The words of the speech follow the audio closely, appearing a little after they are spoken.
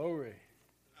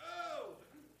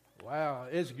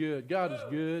It's good. God is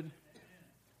good.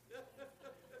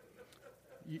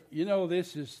 You know,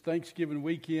 this is Thanksgiving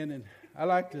weekend, and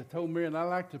told Marion, I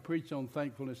like to preach on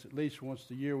thankfulness at least once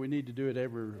a year. We need to do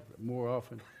it more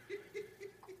often.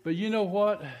 But you know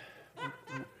what?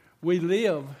 We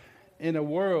live in a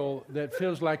world that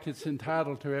feels like it's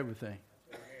entitled to everything.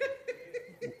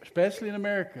 Especially in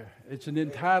America. It's an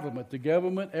entitlement. The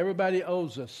government, everybody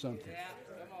owes us something.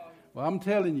 Well, I'm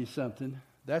telling you something.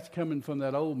 That's coming from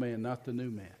that old man, not the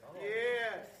new man.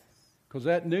 Yes. Because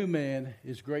that new man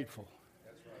is grateful.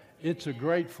 It's a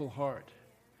grateful heart.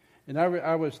 And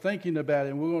I was thinking about it,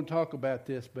 and we're going to talk about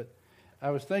this, but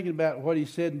I was thinking about what he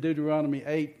said in Deuteronomy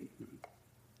 8.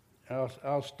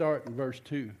 I'll start in verse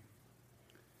 2.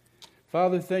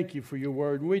 Father, thank you for your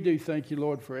word. We do thank you,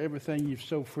 Lord, for everything you've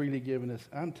so freely given us.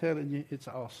 I'm telling you, it's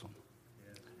awesome.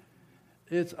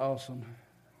 It's awesome.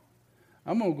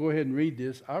 I'm going to go ahead and read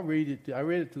this. I'll read it. I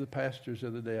read it to the pastors the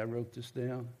other day. I wrote this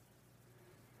down.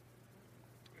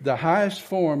 The highest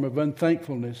form of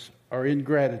unthankfulness or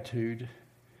ingratitude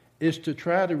is to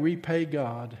try to repay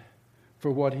God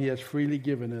for what he has freely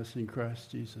given us in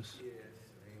Christ Jesus. Yes.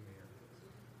 Amen.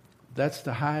 That's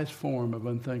the highest form of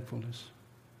unthankfulness.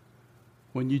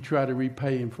 When you try to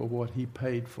repay him for what he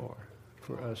paid for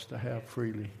us to have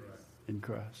freely in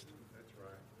Christ.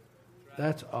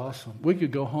 That's awesome. We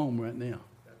could go home right now.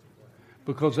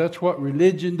 Because that's what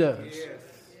religion does.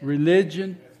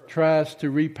 Religion tries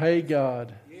to repay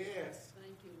God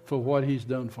for what he's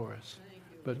done for us.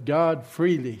 But God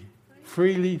freely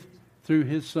through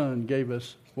his Son gave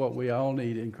us what we all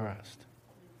need in Christ.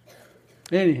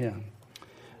 Anyhow,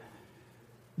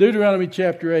 Deuteronomy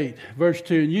chapter 8, verse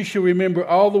 2. And you shall remember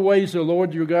all the ways the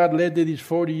Lord your God led thee these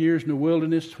 40 years in the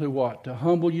wilderness to what? To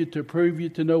humble you, to prove you,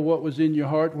 to know what was in your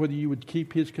heart, whether you would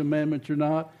keep his commandments or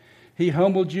not. He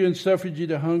humbled you and suffered you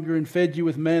to hunger and fed you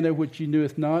with manna which you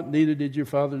kneweth not, neither did your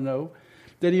father know,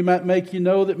 that he might make you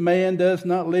know that man does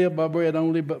not live by bread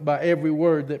only, but by every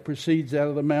word that proceeds out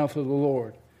of the mouth of the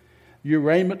Lord. Your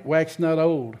raiment waxed not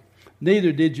old,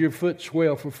 neither did your foot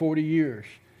swell for 40 years.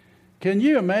 Can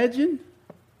you imagine?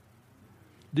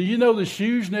 Do you know the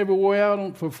shoes never wore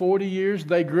out for 40 years?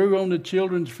 They grew on the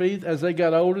children's feet. As they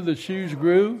got older, the shoes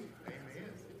grew.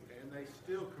 And they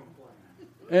still complain.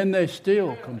 And they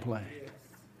still complain.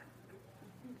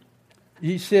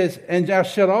 He says, and thou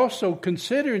shalt also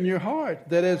consider in your heart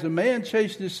that as a man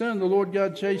chastens his son, the Lord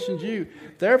God chastens you.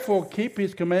 Therefore keep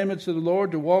his commandments of the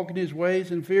Lord, to walk in his ways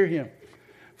and fear him.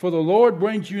 For the Lord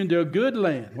brings you into a good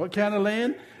land. What kind of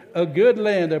land? A good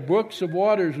land of brooks of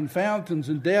waters and fountains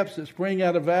and depths that spring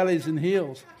out of valleys and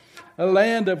hills. A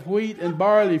land of wheat and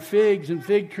barley, figs and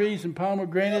fig trees and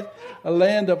pomegranate. A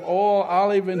land of oil,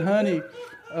 olive and honey.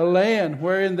 A land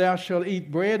wherein thou shalt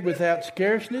eat bread without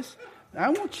scarceness. I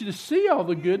want you to see all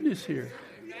the goodness here.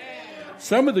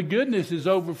 Some of the goodness is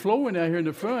overflowing out here in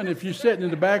the front. If you're sitting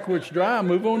in the back where it's dry,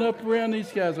 move on up around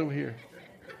these guys over here.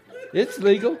 It's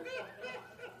legal.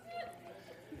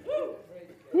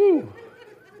 Woo.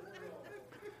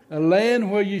 A land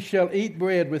where you shall eat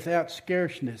bread without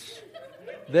scarceness.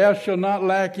 Thou shalt not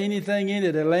lack anything in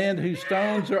it. A land whose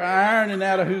stones are iron, and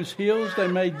out of whose hills they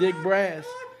may dig brass.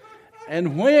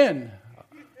 And when?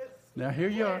 Now here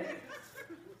you are.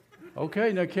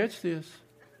 Okay, now catch this.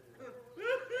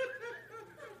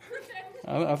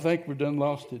 I think we're done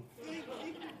lost it.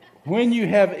 When you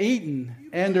have eaten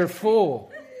and are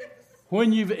full.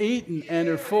 When you've eaten and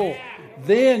are full,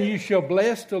 then you shall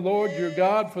bless the Lord your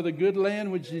God for the good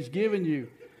land which he's given you.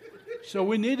 So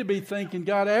we need to be thanking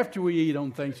God after we eat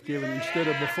on Thanksgiving instead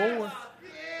of before.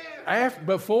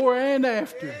 Before and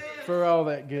after for all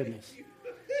that goodness.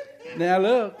 Now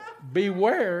look,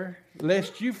 beware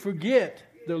lest you forget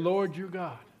the Lord your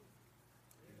God.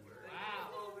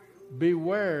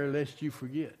 Beware lest you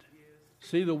forget.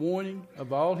 See the warning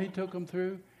of all he took them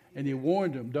through? And he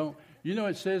warned them, don't. You know,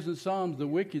 it says in Psalms, the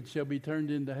wicked shall be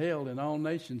turned into hell in all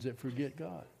nations that forget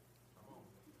God.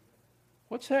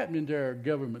 What's happening to our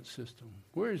government system?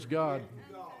 Where's God?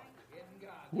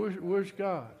 Where's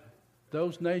God?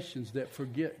 Those nations that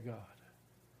forget God.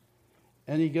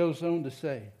 And he goes on to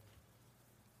say,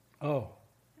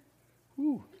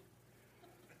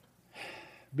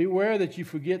 beware that you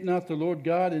forget not the Lord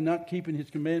God, and not keeping his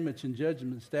commandments and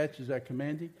judgments and statutes I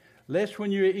command thee. Lest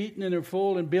when you are eaten and are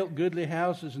full and built goodly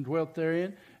houses and dwelt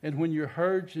therein, and when your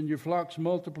herds and your flocks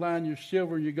multiply and your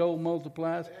silver and your gold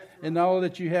multiplies, and all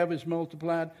that you have is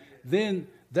multiplied, then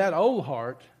that old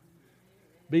heart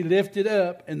be lifted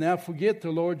up, and thou forget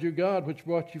the Lord your God, which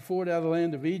brought you forth out of the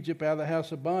land of Egypt, out of the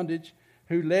house of bondage,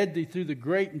 who led thee through the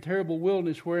great and terrible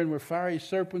wilderness, wherein were fiery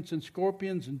serpents and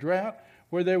scorpions and drought,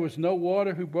 where there was no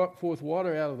water, who brought forth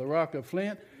water out of the rock of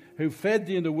flint, who fed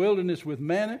thee in the wilderness with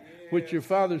manna, which your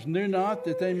fathers knew not,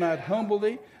 that they might humble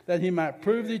thee, that he might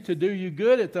prove thee to do you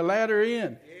good at the latter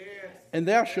end. And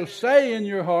thou shalt say in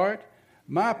your heart,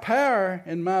 my power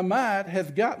and my might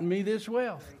hath gotten me this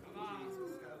wealth.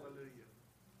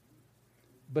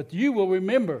 But you will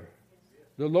remember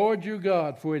the Lord your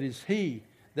God, for it is he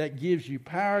that gives you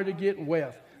power to get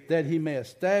wealth, that he may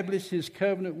establish his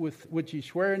covenant with which he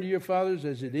sware unto your fathers,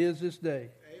 as it is this day.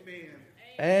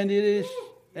 Amen.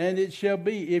 And it shall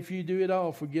be, if you do it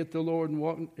all, forget the Lord and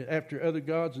walk after other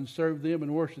gods and serve them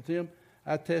and worship them,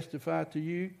 I testify to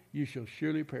you, you shall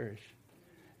surely perish.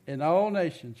 And all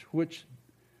nations which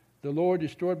the Lord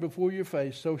destroyed before your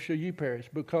face, so shall you perish,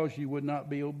 because you would not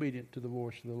be obedient to the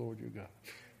voice of the Lord your God.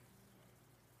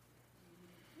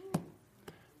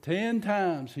 10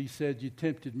 times he said, you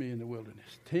tempted me in the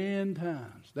wilderness. 10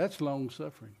 times. That's long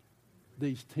suffering.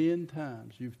 These 10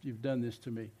 times you've done this to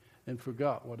me and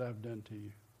forgot what I've done to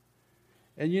you.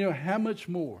 And you know how much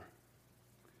more?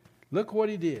 Look what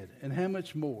he did, and how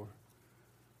much more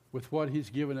with what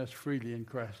he's given us freely in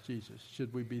Christ Jesus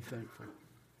should we be thankful.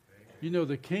 You know,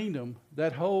 the kingdom,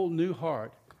 that whole new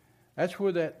heart, that's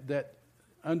where that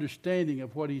understanding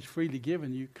of what he's freely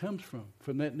given you comes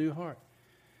from that new heart.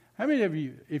 How many of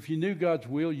you, if you knew God's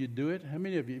will, you'd do it? How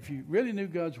many of you, if you really knew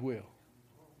God's will?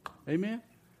 Amen?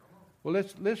 Well,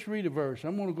 let's read a verse.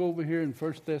 I'm going to go over here in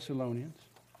 1 Thessalonians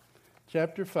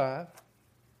chapter 5.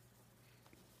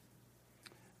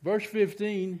 Verse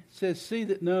 15 says, see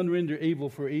that none render evil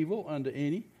for evil unto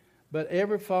any, but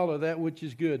ever follow that which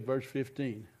is good, verse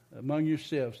 15, among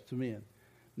yourselves to men.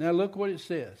 Now look what it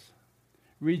says.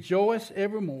 Rejoice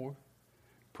evermore,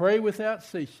 pray without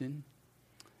ceasing.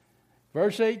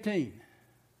 Verse 18,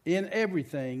 in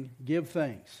everything give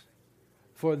thanks,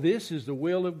 for this is the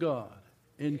will of God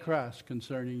in Christ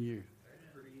concerning you.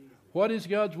 What is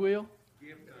God's will?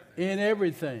 In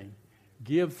everything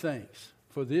give thanks,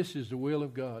 for this is the will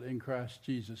of God in Christ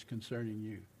Jesus concerning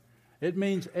you. It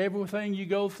means everything you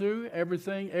go through,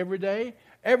 everything, every day,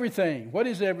 everything. What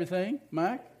is everything,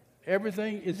 Mike?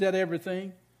 Everything, is that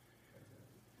everything?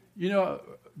 You know,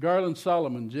 Garland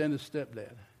Solomon, Janice's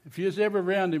stepdad, if you was ever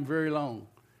around him very long,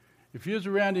 if you was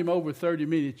around him over 30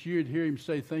 minutes, you'd hear him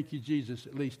say, thank you, Jesus,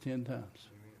 at least 10 times.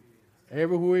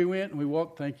 Everywhere he went and we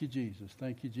walked, thank you, Jesus,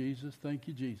 thank you, Jesus, thank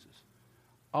you, Jesus.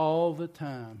 All the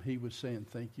time he was saying,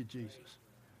 thank you, Jesus.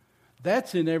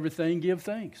 That's in everything, give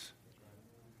thanks.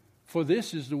 For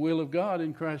this is the will of God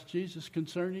in Christ Jesus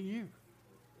concerning you.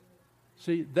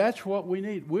 See, that's what we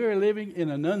need. We're living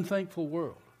in an unthankful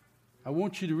world. I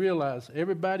want you to realize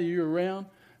everybody you're around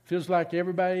feels like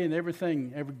everybody and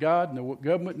everything, every God and the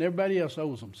government and everybody else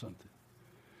owes them something.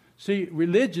 See,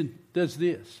 religion does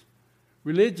this.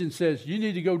 Religion says, you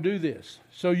need to go do this.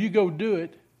 So you go do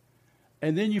it,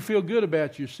 and then you feel good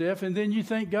about yourself, and then you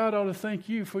think God ought to thank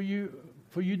you for you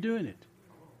doing it.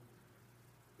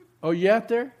 Are you out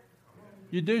there?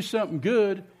 You do something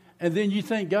good, and then you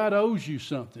think God owes you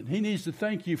something. He needs to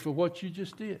thank you for what you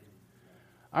just did.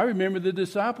 I remember the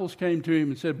disciples came to him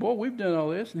and said, boy, we've done all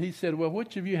this. And he said, well,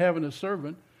 which of you having a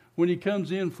servant, when he comes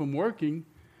in from working,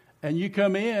 and you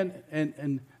come in,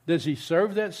 and does he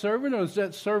serve that servant, or does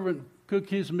that servant cook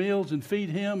his meals and feed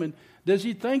him? And does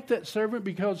he thank that servant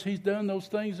because he's done those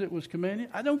things that was commanded?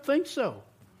 I don't think so.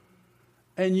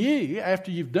 And ye, after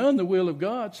you've done the will of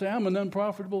God, say, I'm an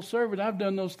unprofitable servant. I've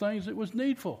done those things that was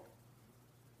needful.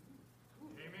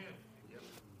 Amen. Yep.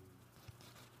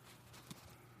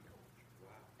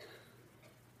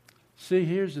 See,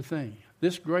 here's the thing.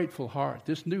 This grateful heart,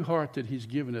 this new heart that he's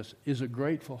given us is a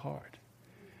grateful heart.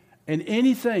 And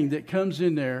anything that comes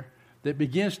in there that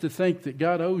begins to think that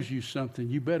God owes you something,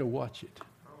 you better watch it.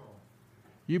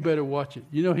 You better watch it.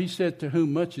 You know, he said, to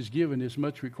whom much is given is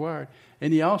much required.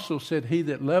 And he also said, he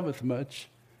that loveth much,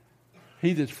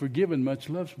 he that's forgiven much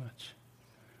loves much.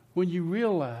 When you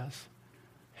realize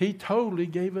he totally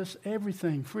gave us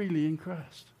everything freely in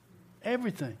Christ.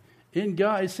 Everything. In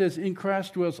God, it says, in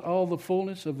Christ dwells all the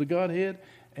fullness of the Godhead,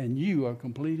 and you are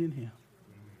complete in him.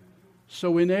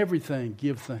 So in everything,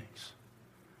 give thanks.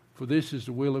 For this is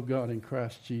the will of God in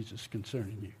Christ Jesus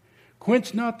concerning you.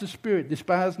 Quench not the spirit,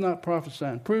 despise not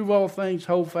prophesying. Prove all things,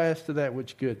 hold fast to that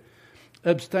which is good.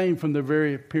 Abstain from the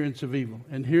very appearance of evil.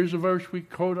 And here's a verse we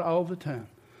quote all the time.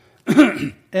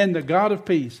 And the God of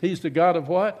peace, he's the God of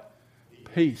what?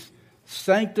 Peace.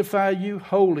 Sanctify you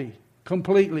wholly,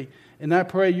 completely. And I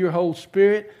pray your whole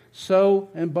spirit, soul,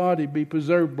 and body be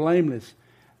preserved blameless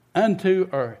unto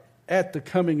or at the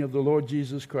coming of the Lord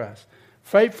Jesus Christ.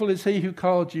 Faithful is he who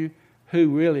called you, who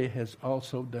really has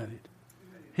also done it.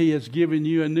 He has given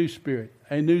you a new spirit,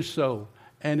 a new soul,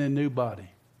 and a new body.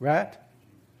 Right?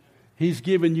 He's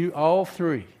given you all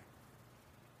three.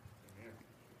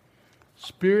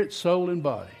 Spirit, soul, and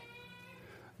body.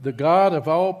 The God of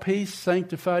all peace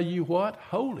sanctify you what?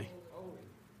 Holy.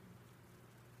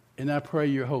 And I pray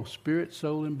your whole spirit,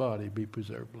 soul, and body be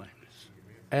preserved blameless.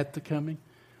 At the coming.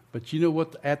 But you know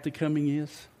what at the coming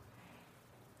is?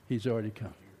 He's already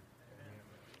come.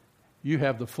 You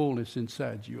have the fullness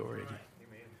inside you already.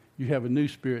 You have a new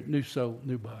spirit, new soul,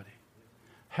 new body.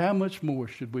 How much more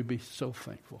should we be so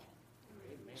thankful?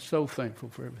 So thankful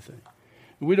for everything.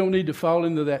 We don't need to fall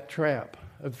into that trap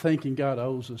of thinking God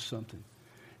owes us something.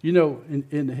 You know,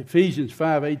 in Ephesians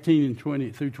 5:18 and 20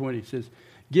 through 20, it says,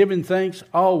 giving thanks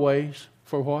always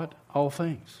for what? All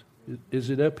things.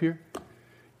 Is it up here?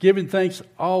 Giving thanks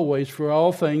always for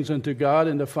all things unto God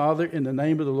and the Father in the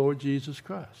name of the Lord Jesus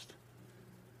Christ.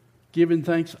 Giving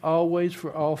thanks always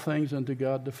for all things unto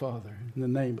God the Father in the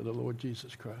name of the Lord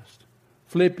Jesus Christ.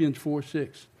 Philippians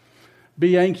 4:6.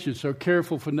 Be anxious or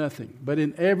careful for nothing, but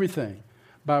in everything,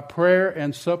 by prayer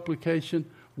and supplication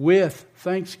with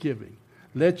thanksgiving,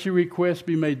 let your requests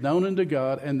be made known unto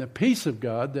God, and the peace of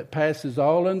God that passes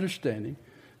all understanding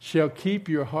shall keep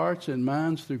your hearts and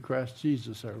minds through Christ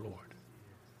Jesus our Lord.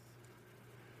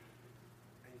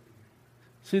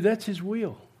 See, that's His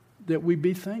will, that we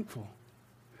be thankful.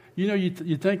 You know,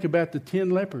 you think about the 10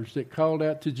 lepers that called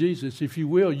out to Jesus, if you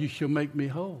will, you shall make me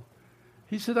whole.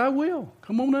 He said, I will.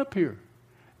 Come on up here.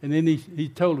 And then he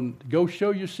told them, go show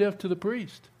yourself to the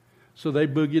priest. So they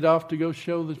boogied off to go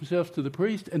show themselves to the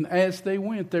priest. And as they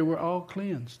went, they were all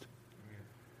cleansed.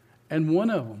 And one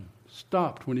of them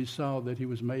stopped when he saw that he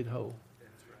was made whole.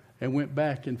 And went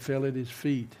back and fell at his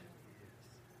feet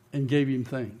and gave him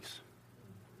thanks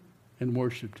and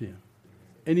worshiped him.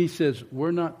 And he says,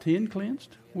 we're not 10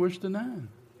 cleansed? Where's the 9?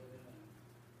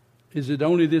 Is it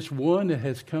only this one that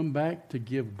has come back to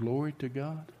give glory to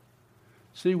God?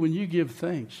 See, when you give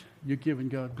thanks, you're giving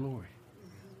God glory.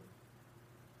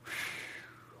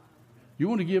 You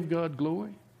want to give God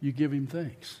glory? You give Him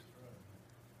thanks.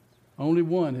 Only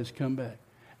one has come back.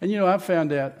 And you know, I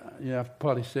found out, I've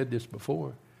probably said this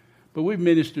before, but we've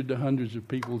ministered to hundreds of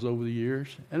people over the years,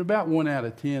 and about 1 out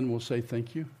of 10 will say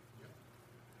thank you.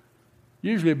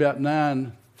 Usually about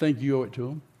 9 think you owe it to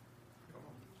them.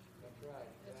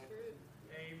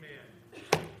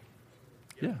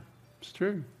 Yeah, it's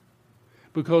true.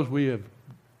 Because we've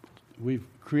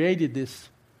created this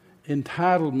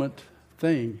entitlement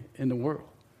thing in the world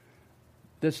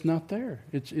that's not there.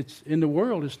 It's in the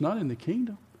world, it's not in the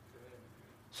kingdom.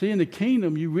 See, in the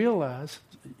kingdom you realize,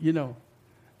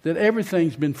 that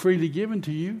everything's been freely given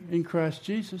to you in Christ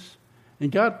Jesus.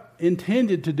 And God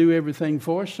intended to do everything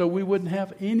for us so we wouldn't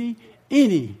have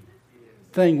anything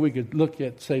we could look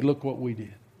at and say, look what we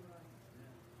did.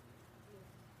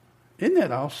 Isn't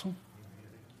that awesome?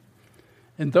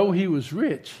 And though He was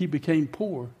rich, He became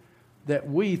poor, that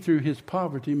we through His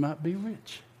poverty might be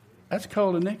rich. That's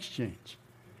called an exchange.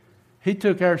 He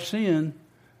took our sin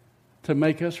to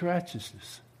make us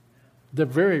righteousness, the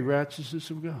very righteousness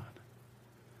of God.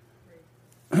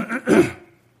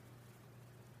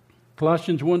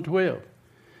 Colossians 1:12,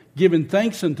 giving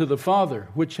thanks unto the Father,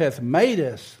 which hath made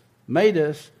us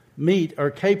meet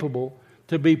or capable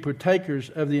to be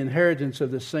partakers of the inheritance of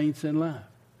the saints in life.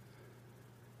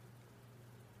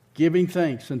 Giving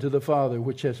thanks unto the Father,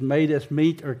 which has made us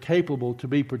meet or capable to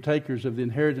be partakers of the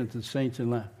inheritance of the saints in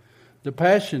life. The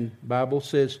Passion Bible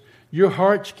says, your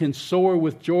hearts can soar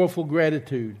with joyful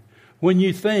gratitude when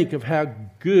you think of how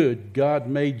good God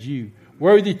made you,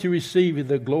 worthy to receive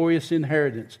the glorious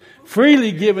inheritance,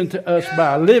 freely given to us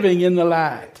by living in the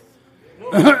light.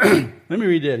 Let me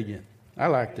read that again. I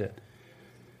like that.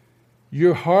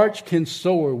 Your hearts can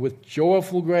soar with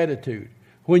joyful gratitude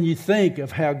when you think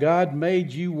of how God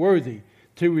made you worthy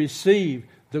to receive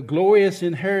the glorious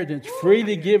inheritance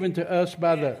freely given to us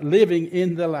by the living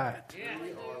in the light.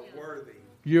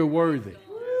 You're worthy.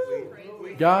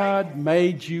 God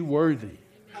made you worthy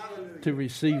to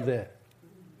receive that.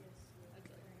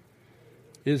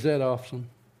 Is that awesome?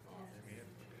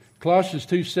 Colossians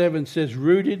 2:7 says,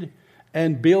 rooted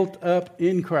and built up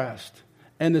in Christ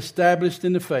and established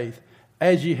in the faith,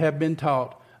 as ye have been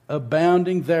taught,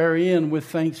 abounding therein with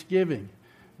thanksgiving.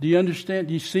 Do you understand?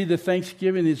 Do you see the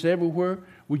thanksgiving is everywhere?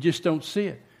 We just don't see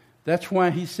it. That's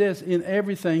why He says, in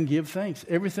everything give thanks.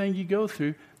 Everything you go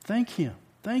through, thank Him.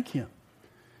 Thank Him.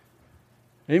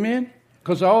 Amen?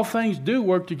 Because all things do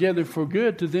work together for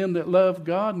good to them that love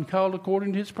God and called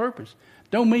according to His purpose.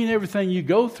 Don't mean everything you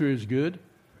go through is good.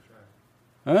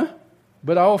 Huh?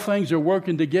 But all things are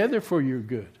working together for your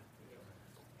good.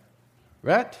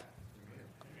 Right?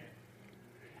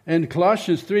 And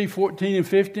Colossians 3:14 and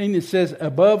 15, it says,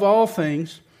 above all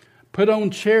things, put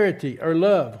on charity or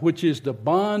love, which is the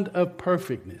bond of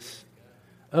perfectness.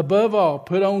 Above all,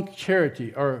 put on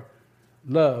charity or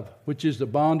love, which is the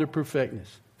bond of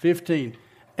perfectness. 15.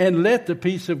 And let the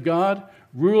peace of God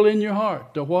rule in your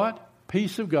heart. The what?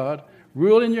 Peace of God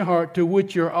rule in your heart, to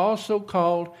which you're also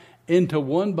called into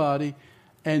one body,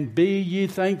 and be ye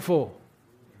thankful.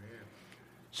 Amen.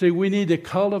 See, we need to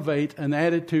cultivate an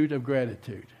attitude of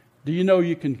gratitude. Do you know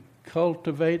you can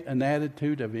cultivate an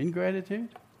attitude of ingratitude?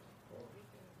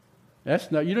 You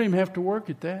don't even have to work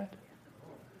at that.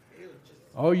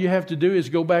 All you have to do is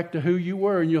go back to who you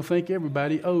were, and you'll think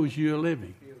everybody owes you a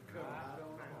living.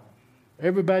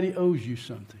 Everybody owes you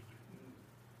something.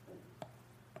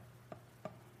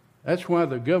 That's why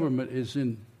the government is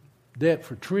in debt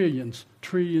for trillions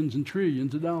and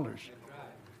trillions of dollars.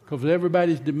 Because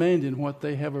everybody's demanding what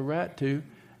they have a right to,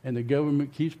 and the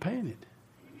government keeps paying it.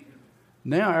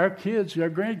 Now our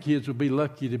grandkids will be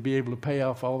lucky to be able to pay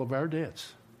off all of our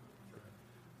debts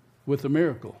with a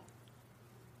miracle.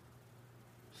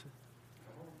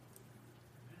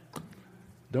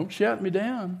 Don't shout me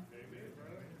down.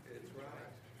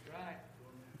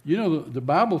 You know, the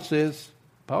Bible says,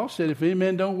 Paul said, if any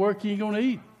man don't work, he ain't going to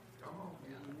eat.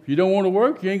 If you don't want to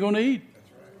work, you ain't going to eat.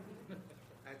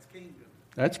 That's kingdom.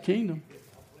 That's kingdom.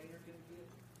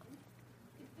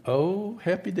 Oh,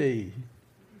 happy day.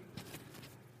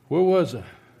 Where was I?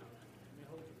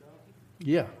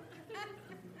 Yeah.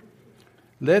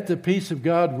 Let the peace of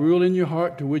God rule in your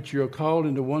heart, to which you are called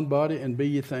into one body, and be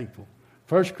ye thankful.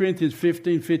 1 Corinthians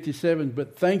 15:57,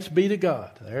 but thanks be to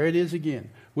God, there it is again,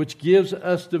 which gives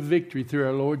us the victory through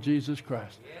our Lord Jesus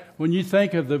Christ. When you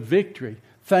think of the victory,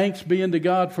 thanks be unto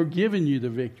God for giving you the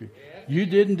victory. You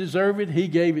didn't deserve it, He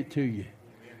gave it to you.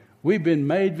 We've been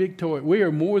made victorious. We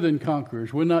are more than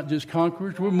conquerors. We're not just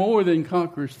conquerors, we're more than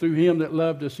conquerors through Him that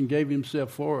loved us and gave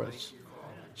Himself for us,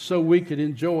 so we could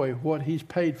enjoy what He's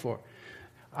paid for.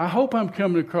 I hope I'm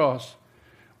coming across.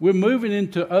 We're moving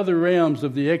into other realms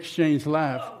of the exchange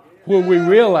life where we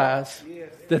realize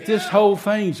that this whole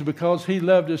thing's because He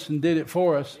loved us and did it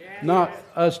for us, not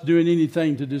us doing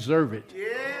anything to deserve it.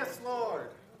 Yes, Lord.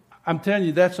 I'm telling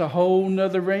you, that's a whole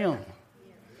nother realm.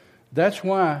 That's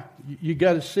why you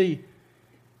got to see,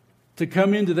 to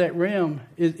come into that realm,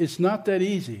 it's not that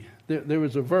easy. There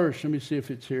was a verse, let me see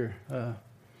if it's here.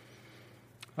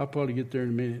 I'll probably get there in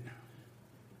a minute.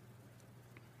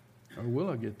 Or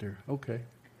will I get there? Okay.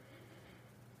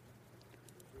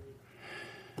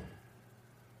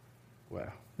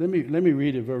 Wow. Let me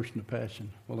read a verse in the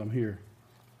Passion while I'm here,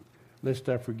 lest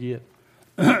I forget.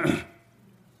 2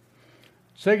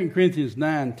 Corinthians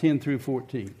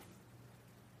 9:10-14.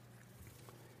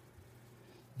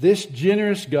 This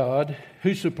generous God,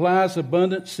 who supplies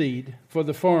abundant seed for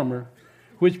the farmer,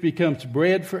 which becomes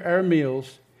bread for our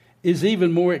meals, is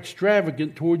even more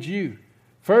extravagant towards you.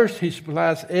 First, He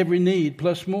supplies every need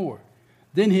plus more.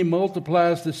 Then He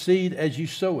multiplies the seed as you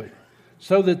sow it,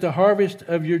 so that the harvest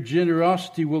of your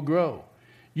generosity will grow.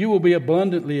 You will be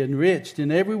abundantly enriched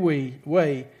in every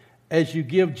way as you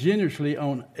give generously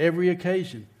on every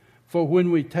occasion. For when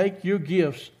we take your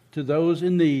gifts to those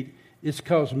in need, it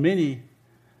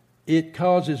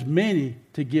causes many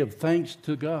to give thanks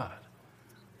to God.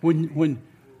 When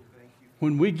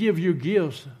we give your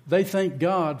gifts, they thank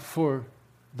God for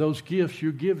those gifts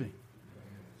you're giving.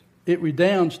 It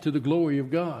redounds to the glory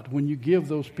of God when you give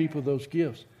those people those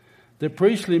gifts. The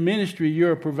priestly ministry you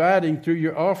are providing through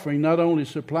your offering not only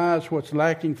supplies what's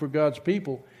lacking for God's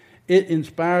people, it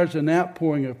inspires an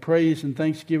outpouring of praise and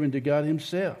thanksgiving to God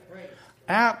Himself.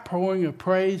 Outpouring of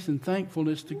praise and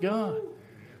thankfulness to God.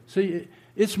 See,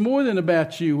 it's more than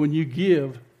about you when you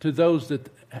give to those that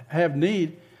have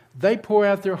need. They pour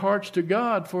out their hearts to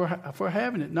God for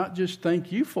having it, not just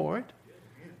thank you for it.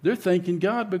 They're thanking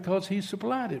God because He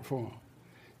supplied it for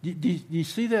them. Do you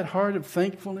see that heart of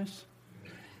thankfulness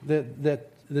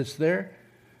that's there?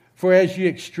 For as your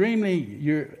extremely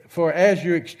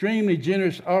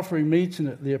generous offering meets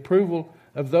in the approval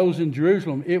of those in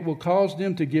Jerusalem, it will cause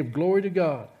them to give glory to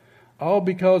God, all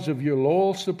because of your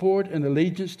loyal support and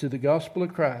allegiance to the gospel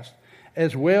of Christ,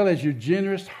 as well as your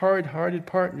generous hearted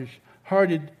partnership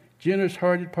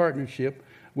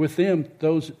with them,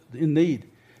 those in need.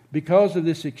 Because of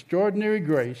this extraordinary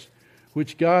grace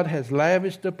which God has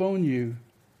lavished upon you,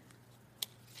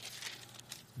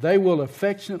 they will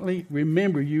affectionately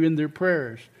remember you in their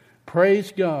prayers.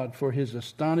 Praise God for His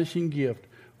astonishing gift,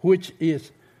 which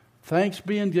is, thanks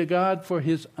be unto God for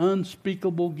His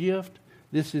unspeakable gift.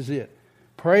 This is it.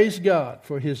 Praise God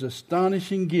for His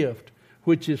astonishing gift,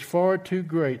 which is far too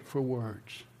great for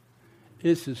words.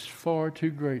 This is far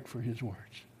too great for His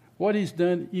words. What He's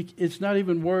done, it's not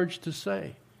even words to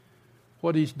say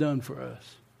what He's done for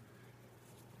us.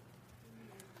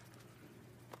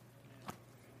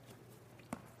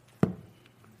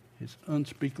 His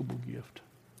unspeakable gift.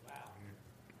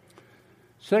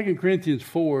 2 Corinthians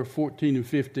 4:14 and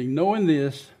 15. Knowing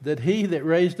this, that he that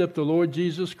raised up the Lord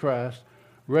Jesus Christ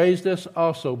raised us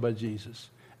also by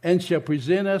Jesus, and shall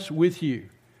present us with you.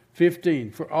 15.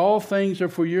 For all things are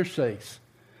for your sakes,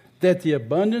 that the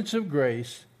abundance of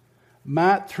grace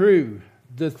might through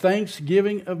the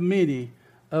thanksgiving of many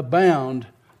abound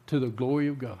to the glory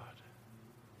of God.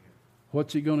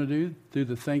 What's he going to do? Through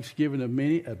the thanksgiving of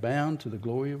many abound to the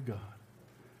glory of God.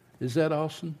 Is that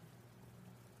awesome?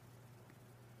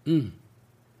 You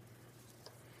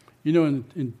know,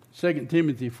 in 2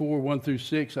 Timothy 4:1 through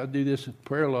 6, I do this at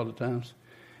prayer a lot of times.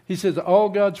 He says, all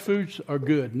God's foods are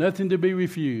good, nothing to be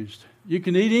refused. You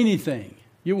can eat anything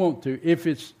you want to if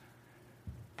it's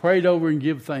prayed over and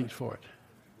give thanks for it.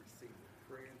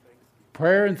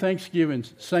 Prayer and thanksgiving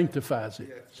sanctifies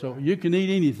it. So you can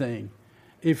eat anything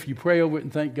if you pray over it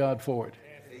and thank God for it.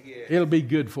 It'll be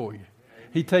good for you.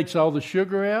 He takes all the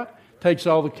sugar out, takes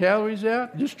all the calories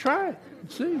out. Just try it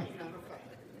and see.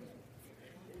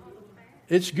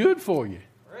 It's good for you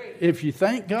if you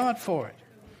thank God for it.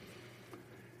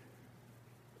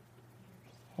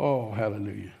 Oh,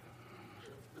 hallelujah.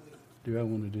 Do I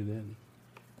want to do that?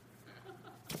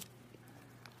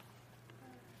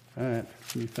 All right,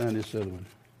 let me find this other one.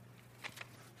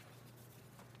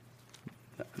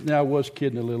 Now, I was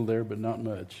kidding a little there, but not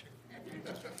much.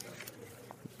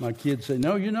 My kids say,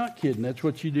 no, you're not kidding. That's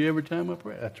what you do every time I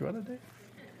pray. That's what I do.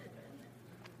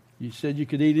 You said you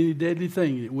could eat any deadly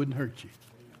thing and it wouldn't hurt you.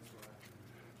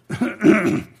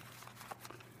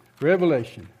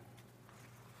 Revelation.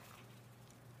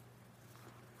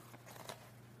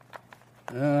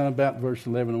 About verse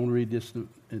 11. I want to read this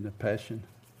in the Passion.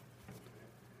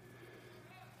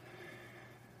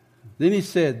 Then he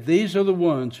said, these are the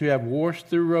ones who have washed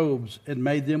their robes and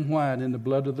made them white in the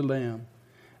blood of the Lamb,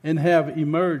 and have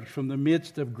emerged from the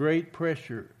midst of great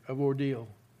pressure of ordeal.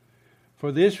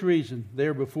 For this reason, they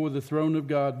are before the throne of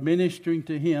God, ministering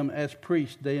to him as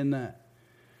priests day and night.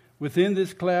 Within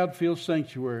this cloud-filled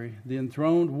sanctuary, the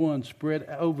enthroned one spread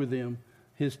over them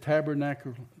his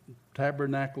tabernacle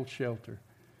shelter.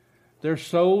 Their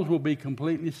souls will be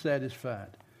completely satisfied.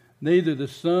 Neither the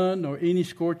sun nor any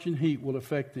scorching heat will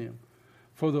affect them.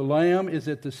 For the Lamb is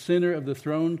at the center of the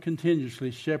throne, continuously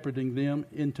shepherding them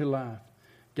into life,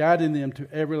 guiding them to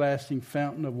everlasting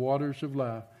fountain of waters of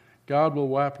life. God will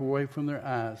wipe away from their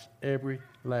eyes every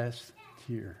last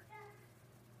tear.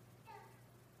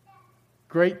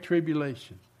 Great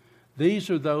tribulation. These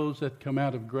are those that come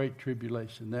out of great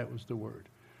tribulation. That was the word.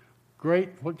 Great,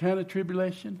 what kind of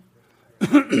tribulation?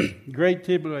 Great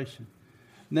tribulation.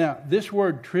 Now, this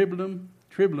word tribulum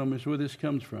is where this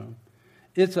comes from.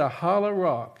 It's a hollow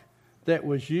rock that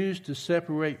was used to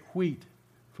separate wheat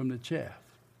from the chaff.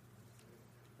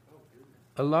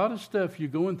 A lot of stuff you're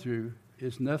going through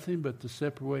is nothing but to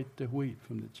separate the wheat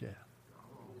from the chaff.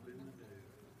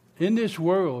 In this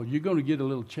world, you're going to get a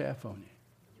little chaff on you.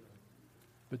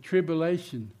 But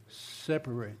tribulation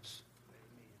separates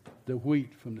the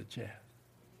wheat from the chaff.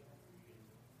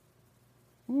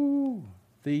 Ooh,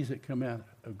 these that come out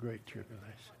of great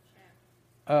tribulation.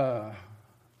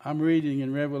 I'm reading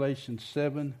in Revelation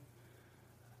 7,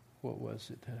 what was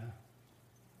it?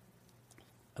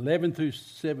 11 through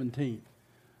 17.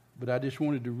 But I just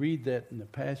wanted to read that in the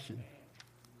Passion.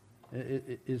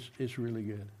 It's really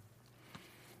good.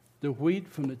 The wheat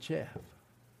from the chaff.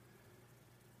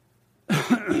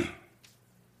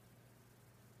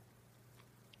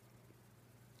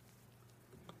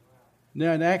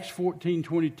 Now in Acts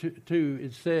 14:22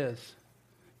 it says,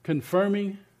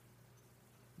 confirming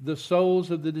the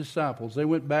souls of the disciples. They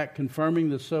went back confirming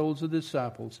the souls of the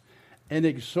disciples and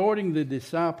exhorting the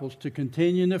disciples to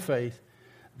continue in the faith,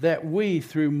 that we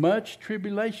through much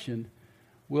tribulation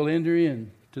will enter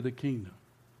into the kingdom.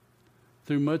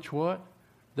 Through much what?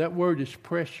 That word is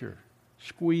pressure,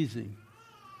 squeezing,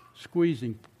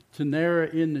 to narrow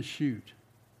in the chute.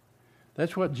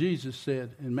 That's what Jesus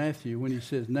said in Matthew when he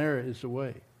says, narrow is the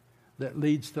way that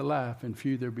leads to life, and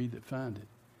few there be that find it.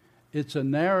 It's a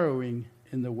narrowing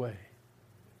in the way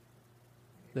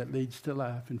that leads to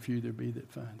life, and few there be that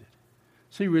find it.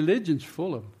 See, religion's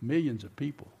full of millions of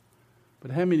people,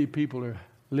 but how many people are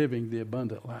living the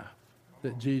abundant life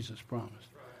that Jesus promised?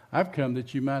 I've come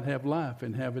that you might have life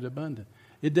and have it abundant.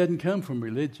 It doesn't come from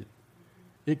religion.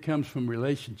 It comes from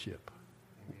relationship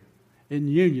in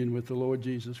union with the Lord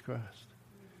Jesus Christ.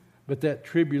 But that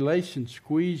tribulation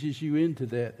squeezes you into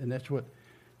that, and that's what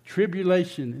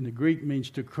tribulation in the Greek means: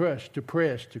 to crush, to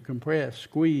press, to compress,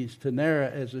 squeeze, to narrow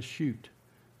as a chute,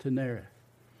 to narrow.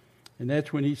 And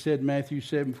that's when he said in Matthew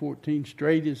 7:14,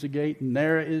 straight is the gate and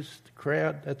narrow is the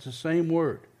crowd. That's the same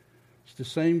word It's the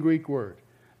same Greek word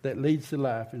that leads to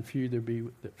life, and few there be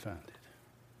that find it.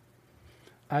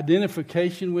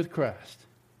 Identification with Christ.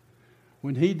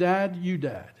 When he died, you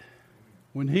died.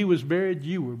 When he was buried,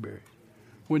 you were buried.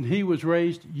 When he was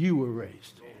raised, you were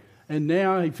raised. And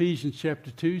now Ephesians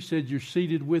chapter 2 said you're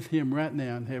seated with him right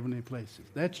now in heavenly places.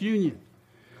 That's union.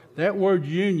 That word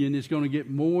union is going to get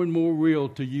more and more real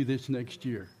to you this next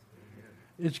year.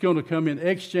 It's going to come in.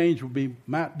 Exchange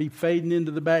might be fading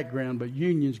into the background, but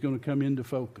union is going to come into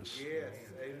focus.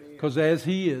 Because as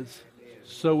he is,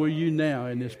 so are you now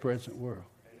in this present world.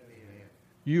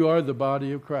 You are the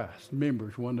body of Christ,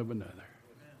 members one of another.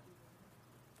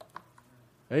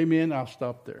 Amen. I'll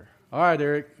stop there. All right,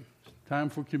 Eric. It's time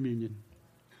for communion.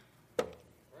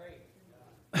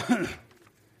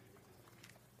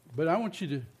 But I want you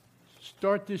to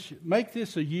start this, make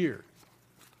this a year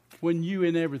when you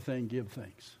in everything give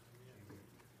thanks.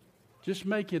 Just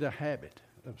make it a habit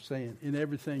of saying in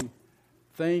everything,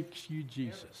 thanks you,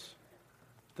 Jesus.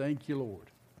 Thank you, Lord.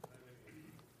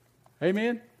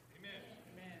 Amen?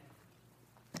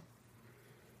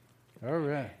 All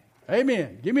right.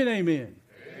 Amen. Give me an amen.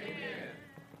 Amen.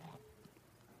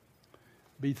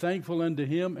 Be thankful unto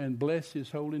him and bless his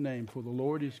holy name, for the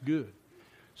Lord is good.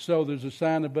 So there's a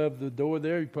sign above the door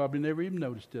there. You probably never even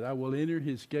noticed it. I will enter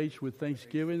his gates with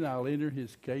thanksgiving. I'll enter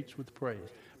his gates with praise.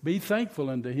 Be thankful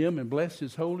unto him and bless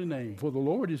his holy name, for the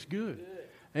Lord is good.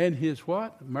 And his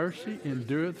what? Mercy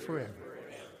endureth forever.